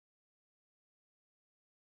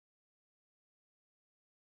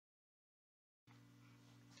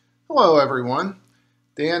Hello everyone,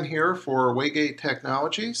 Dan here for Waygate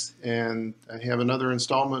Technologies, and I have another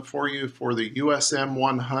installment for you for the USM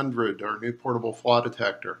 100, our new portable flaw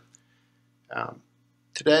detector.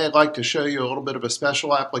 Today I'd like to show you a little bit of a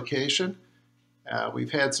special application.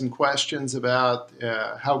 We've had some questions about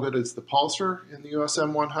how good is the pulsar in the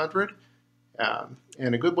USM 100,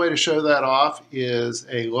 and a good way to show that off is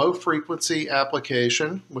a low frequency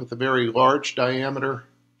application with a very large diameter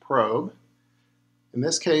probe. In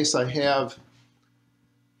this case, I have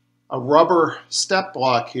a rubber step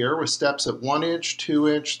block here with steps at 1 inch, 2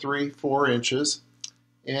 inch, 3, 4 inches.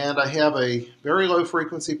 And I have a very low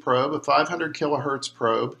frequency probe, a 500 kilohertz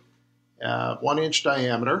probe, 1 inch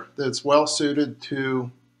diameter, that's well suited to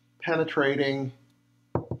penetrating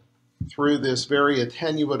through this very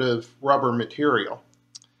attenuative rubber material.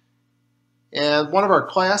 And one of our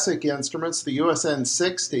classic instruments, the USM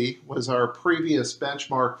 60, was our previous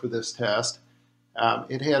benchmark for this test.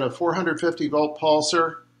 It had a 450 volt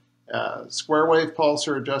pulsar, square wave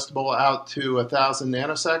pulsar adjustable out to 1,000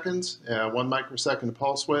 nanoseconds, 1 microsecond of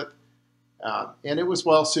pulse width, and it was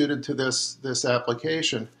well suited to this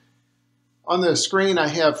application. On the screen I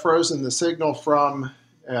have frozen the signal from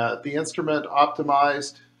the instrument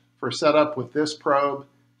optimized for setup with this probe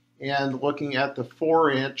and looking at the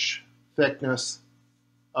 4-inch thickness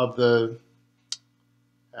of the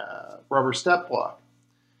rubber step block.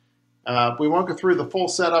 We won't go through the full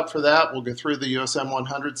setup for that. We'll go through the USM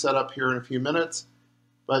 100 setup here in a few minutes.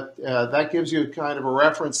 But that gives you kind of a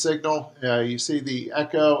reference signal. You see the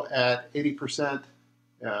echo at 80%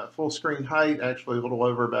 full screen height, actually a little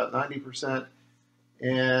over about 90%,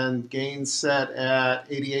 and gain set at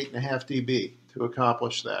 88.5 dB to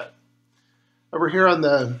accomplish that. Over here on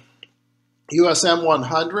the USM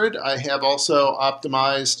 100, I have also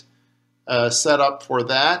optimized setup for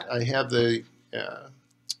that. I have the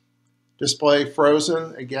display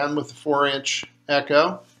frozen, again with the 4-inch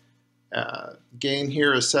echo. Gain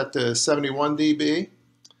here is set to 71 dB.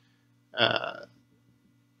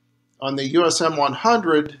 On the USM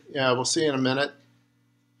 100, we'll see in a minute,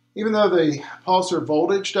 even though the pulsar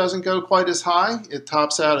voltage doesn't go quite as high, it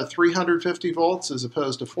tops out at 350 volts as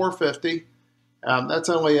opposed to 450. That's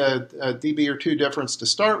only a dB or 2 difference to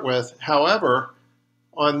start with. However,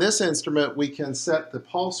 on this instrument, we can set the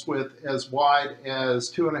pulse width as wide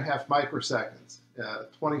as 2.5 microseconds,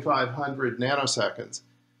 2,500 nanoseconds.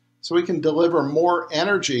 So we can deliver more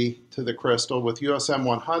energy to the crystal with USM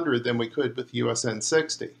 100 than we could with USM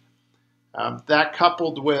 60. That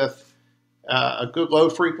coupled with a good low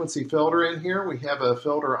frequency filter in here, we have a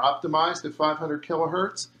filter optimized at 500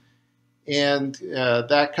 kilohertz, and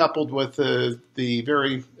that coupled with the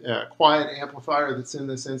very quiet amplifier that's in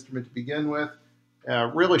this instrument to begin with,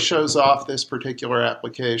 really shows off this particular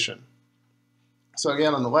application. So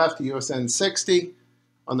again, on the left, the USM 60.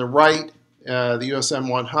 On the right, the USM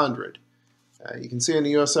 100. You can see in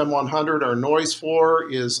the USM 100, our noise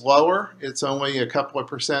floor is lower. It's only a couple of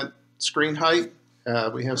percent screen height.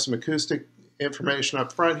 We have some acoustic information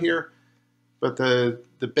up front here, but the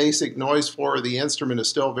basic noise floor of the instrument is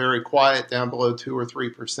still very quiet, down below 2 or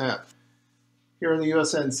 3%. Here in the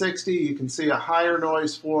USM 60, you can see a higher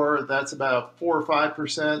noise floor. That's about 4 or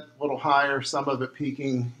 5%, a little higher, some of it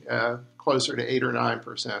peaking closer to 8 or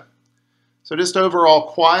 9%. So just overall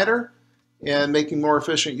quieter and making more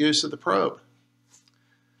efficient use of the probe.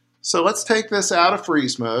 So let's take this out of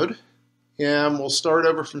freeze mode, and we'll start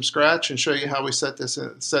over from scratch and show you how we set the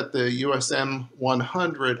USM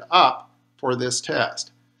 100 up for this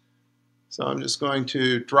test. So I'm just going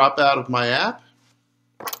to drop out of my app.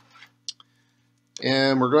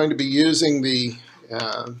 And we're going to be using the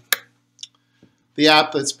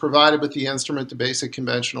app that's provided with the instrument, the basic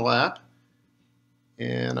conventional app.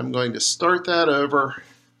 And I'm going to start that over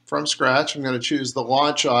from scratch. I'm going to choose the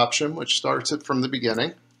launch option, which starts it from the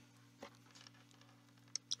beginning.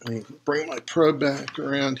 I bring my probe back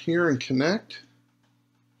around here and connect.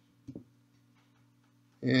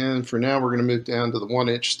 And for now, we're going to move down to the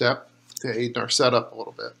 1-inch step to aid in our setup a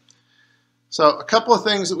little bit. So a couple of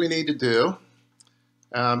things that we need to do.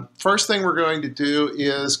 First thing we're going to do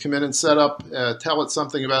is come in and set up, tell it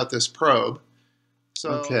something about this probe.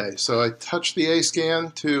 Okay, so I touch the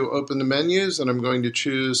A-scan to open the menus, and I'm going to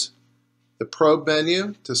choose the probe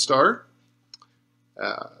menu to start.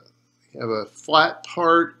 We have a flat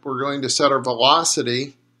part. We're going to set our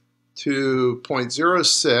velocity to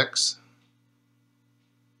 0.06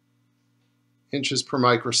 inches per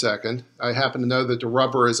microsecond. I happen to know that the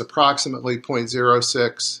rubber is approximately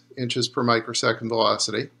 0.06 inches per microsecond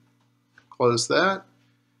velocity. Close that.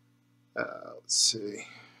 Let's see.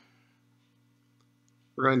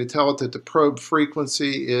 We're going to tell it that the probe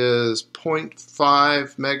frequency is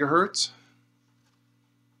 0.5 megahertz.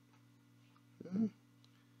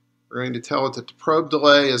 We're going to tell it that the probe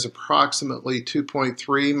delay is approximately 2.3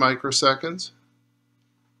 microseconds.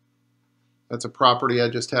 That's a property I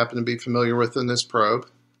just happen to be familiar with in this probe.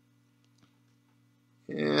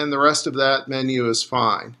 And the rest of that menu is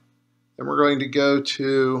fine. Then we're going to go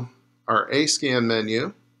to our A-scan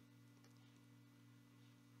menu.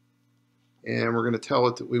 And we're going to tell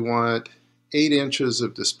it that we want 8 inches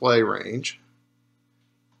of display range.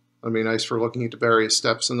 That'll be nice for looking at the various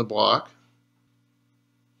steps in the block.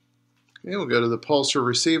 Okay, we'll go to the pulsar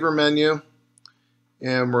receiver menu,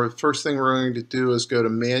 and the first thing we're going to do is go to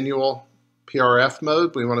manual PRF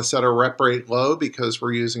mode. We want to set our rep rate low because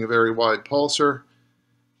we're using a very wide pulsar.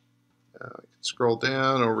 I can scroll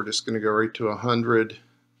down, or we're just going to go right to 100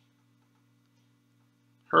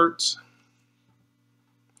 hertz.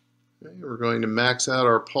 Okay, we're going to max out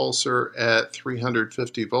our pulsar at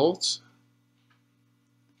 350 volts.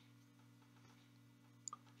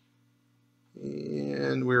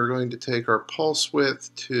 And we're going to take our pulse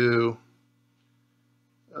width to,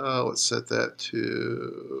 let's set that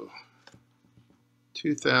to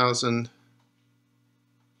 2000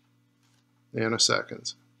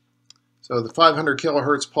 nanoseconds. So the 500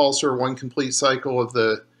 kilohertz pulsar, one complete cycle of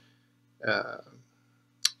the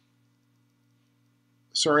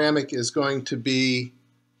ceramic is going to be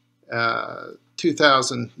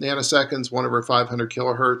 2000 nanoseconds, 1 over 500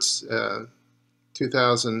 kilohertz,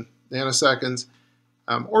 2000 nanoseconds.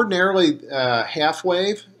 Ordinarily half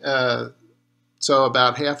wave, so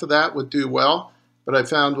about half of that would do well, but I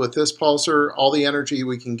found with this pulsar, all the energy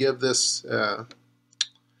we can give this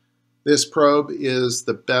this probe is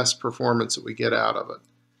the best performance that we get out of it.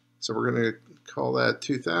 So we're going to call that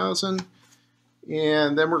 2000,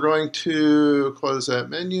 and then we're going to close that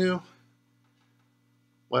menu.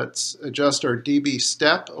 Let's adjust our dB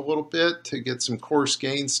step a little bit to get some coarse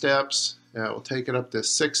gain steps. We'll take it up to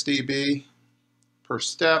 6 dB per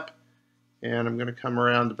step, and I'm going to come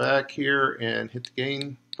around the back here and hit the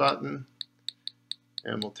gain button,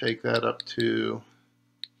 and we'll take that up to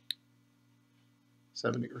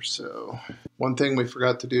 70 or so. One thing we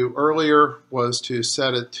forgot to do earlier was to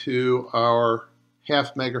set it to our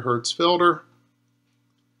 0.5 megahertz filter.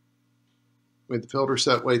 We had the filter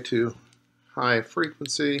set way too high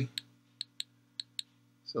frequency,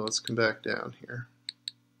 so let's come back down here.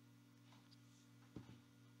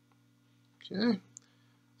 Okay,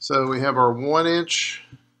 so we have our 1 inch,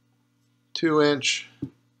 2 inch,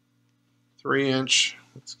 3 inch.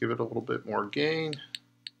 Let's give it a little bit more gain.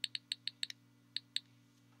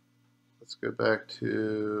 Let's go back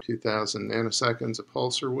to 2000 nanoseconds of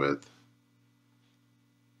pulsar width.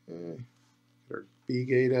 Okay, get our B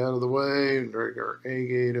gate out of the way and drag our A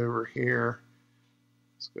gate over here.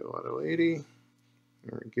 Let's go auto 80.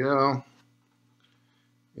 There we go.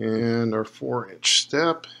 And our 4-inch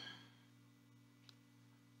step.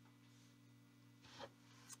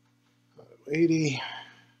 80.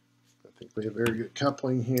 I think we have very good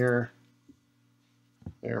coupling here.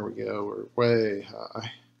 There we go, we're way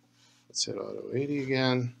high. Let's hit auto 80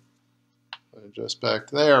 again. Adjust back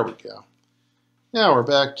to there we go. Now we're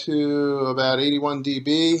back to about 81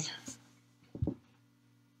 dB.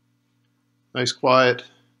 Nice quiet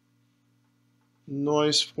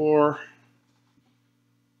noise floor.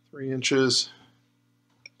 3 inches,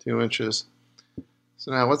 2 inches.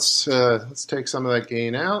 So now let's take some of that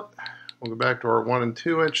gain out. We'll go back to our 1 and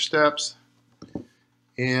 2 inch steps,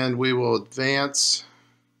 and we will advance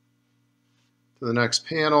to the next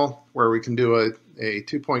panel where we can do a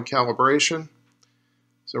 2-point calibration.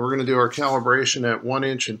 So we're going to do our calibration at 1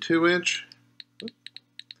 inch and 2 inch.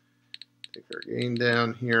 Take our gain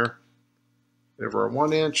down here over our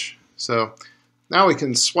 1 inch. So now we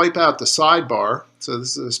can swipe out the sidebar. So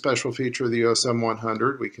this is a special feature of the USM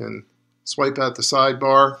 100. We can swipe out the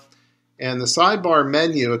sidebar. And the sidebar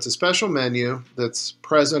menu, it's a special menu that's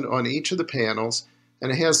present on each of the panels,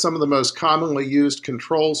 and it has some of the most commonly used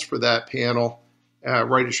controls for that panel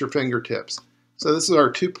right at your fingertips. So this is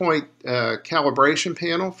our 2-point calibration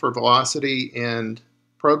panel for velocity and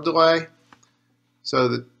probe delay. So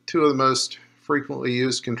the two of the most frequently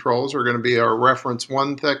used controls are going to be our reference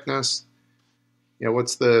 1 thickness. You know,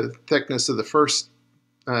 what's the thickness of the first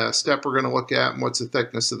step we're going to look at, and what's the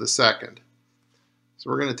thickness of the second. So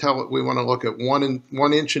we're going to tell it we want to look at 1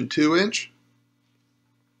 inch and 2 inch.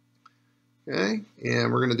 Okay,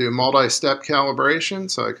 and we're going to do multi-step calibration,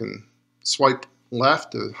 so I can swipe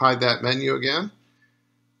left to hide that menu again.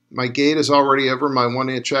 My gate is already over my 1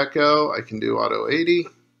 inch echo. I can do auto 80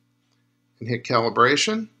 and hit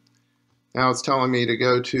calibration. Now it's telling me to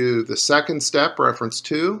go to the second step, reference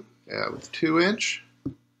 2, with 2-inch.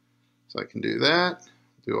 So I can do that,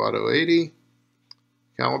 do auto 80,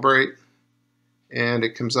 calibrate, and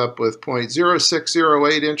it comes up with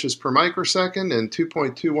 0.0608 inches per microsecond and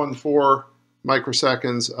 2.214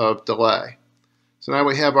 microseconds of delay. So now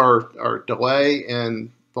we have our delay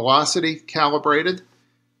and velocity calibrated.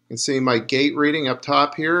 You can see my gate reading up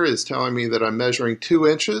top here is telling me that I'm measuring 2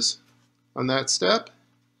 inches on that step.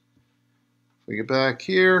 We get back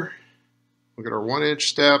here, look at our 1-inch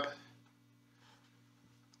step.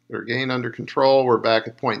 Our gain under control, we're back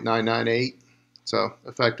at 0.998, so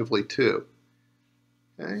effectively 2.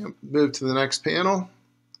 Okay, move to the next panel.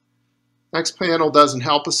 Next panel doesn't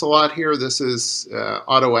help us a lot here. This is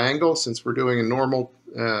auto angle. Since we're doing a normal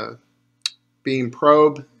beam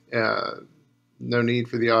probe, no need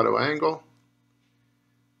for the auto angle.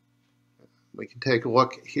 We can take a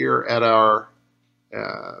look here at our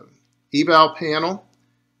eval panel.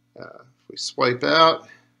 If we swipe out,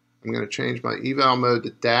 I'm going to change my eval mode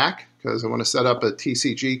to DAC because I want to set up a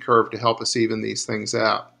TCG curve to help us even these things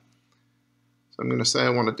out. So I'm going to say I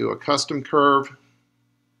want to do a custom curve,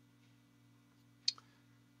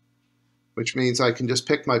 which means I can just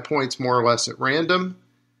pick my points more or less at random.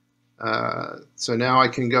 So now I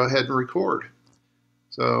can go ahead and record.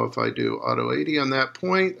 So if I do auto 80 on that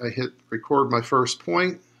point, I hit record my first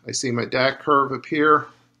point. I see my DAC curve appear.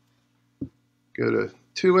 Go to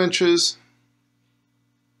 2 inches.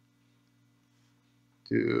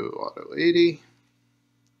 Do auto 80.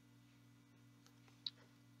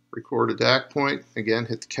 Record a DAC point. Again,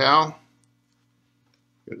 hit the cal.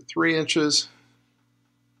 Go to 3 inches.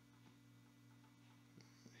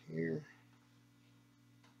 Here.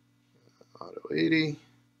 Auto 80.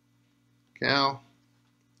 Cal.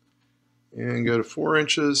 And go to 4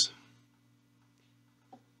 inches.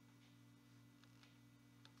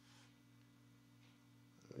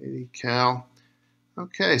 Cal.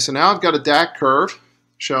 Okay, so now I've got a DAC curve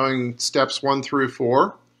showing steps 1 through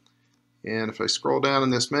 4. And if I scroll down in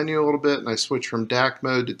this menu a little bit and I switch from DAC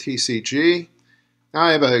mode to TCG, now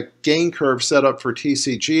I have a gain curve set up for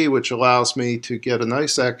TCG, which allows me to get a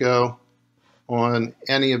nice echo on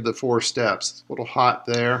any of the 4 steps. It's a little hot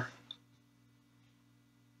there.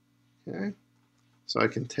 Okay, so I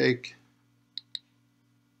can take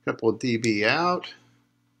a couple of dB out.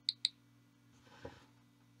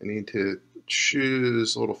 I need to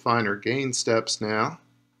choose a little finer gain steps now.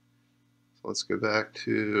 So let's go back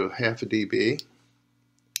to half a dB.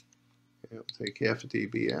 I'll take half a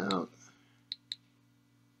dB out.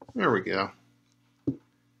 There we go.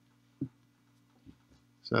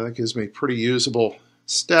 So that gives me pretty usable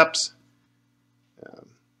steps.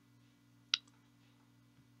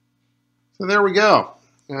 So there we go.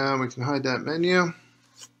 We can hide that menu.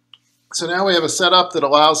 So now we have a setup that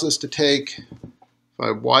allows us to take, if I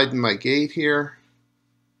widen my gate here,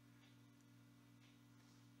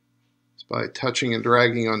 it's by touching and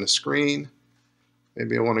dragging on the screen.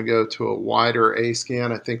 Maybe I want to go to a wider A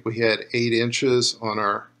scan. I think we had 8 inches on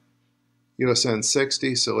our USM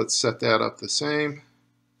 60, so let's set that up the same.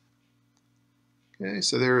 Okay,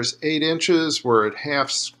 so there's 8 inches. We're at half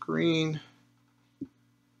screen.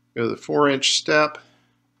 Go to the 4-inch step.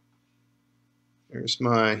 There's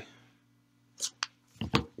my,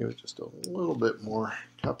 give it just a little bit more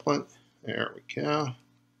coupling. There we go.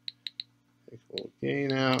 Take a little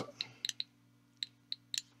gain out.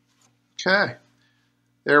 Okay,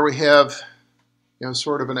 there we have,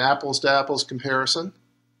 sort of an apples to apples comparison.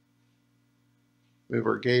 Move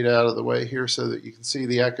our gate out of the way here so that you can see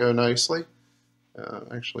the echo nicely.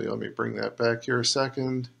 Actually, let me bring that back here a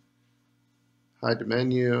second. Hide the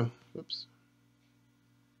menu. Oops.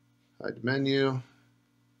 Hide the menu.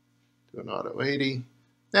 Do an auto 80.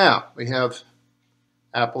 Now we have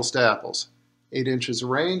apples to apples. 8 inches of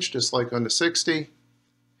range, just like on the 60.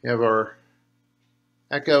 We have our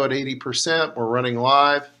echo at 80%. We're running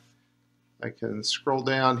live. I can scroll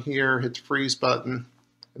down here, hit the freeze button,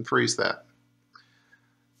 and freeze that.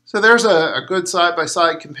 So there's a good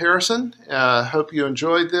side-by-side comparison. Hope you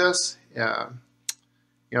enjoyed this.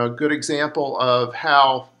 A good example of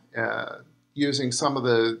how using some of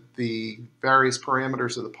the various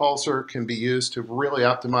parameters of the pulsar can be used to really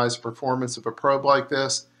optimize the performance of a probe like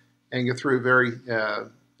this and get through very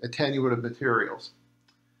attenuative materials.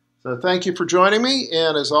 So thank you for joining me,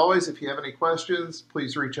 and as always, if you have any questions,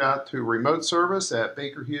 please reach out to remote service at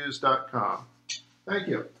bakerhughes.com. Thank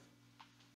you.